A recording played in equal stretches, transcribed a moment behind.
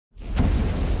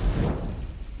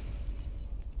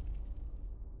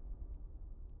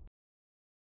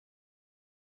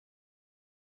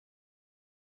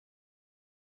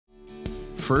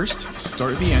First,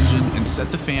 start the engine and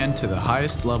set the fan to the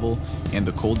highest level and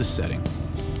the coldest setting.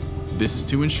 This is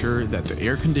to ensure that the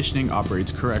air conditioning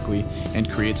operates correctly and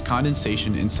creates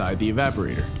condensation inside the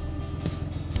evaporator.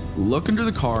 Look under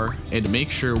the car and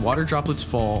make sure water droplets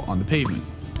fall on the pavement.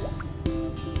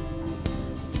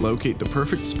 Locate the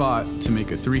perfect spot to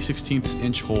make a 3/16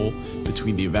 inch hole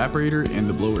between the evaporator and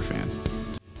the blower fan.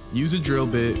 Use a drill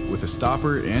bit with a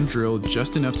stopper and drill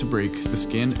just enough to break the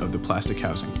skin of the plastic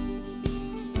housing.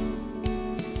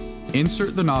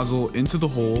 Insert the nozzle into the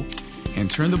hole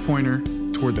and turn the pointer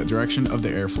toward the direction of the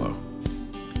airflow.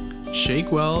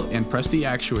 Shake well and press the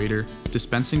actuator,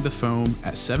 dispensing the foam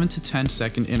at 7 to 10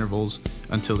 second intervals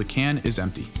until the can is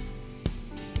empty.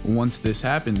 Once this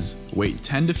happens, wait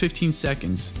 10 to 15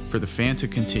 seconds for the fan to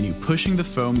continue pushing the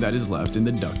foam that is left in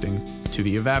the ducting to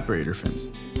the evaporator fins.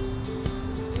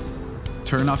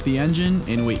 Turn off the engine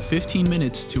and wait 15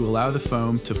 minutes to allow the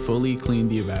foam to fully clean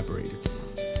the evaporator.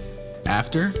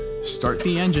 After, start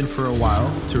the engine for a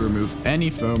while to remove any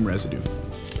foam residue.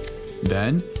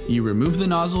 Then, you remove the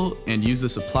nozzle and use the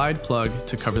supplied plug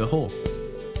to cover the hole.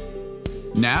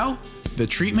 Now, the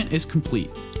treatment is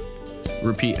complete.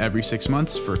 Repeat every 6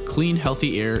 months for clean,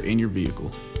 healthy air in your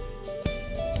vehicle.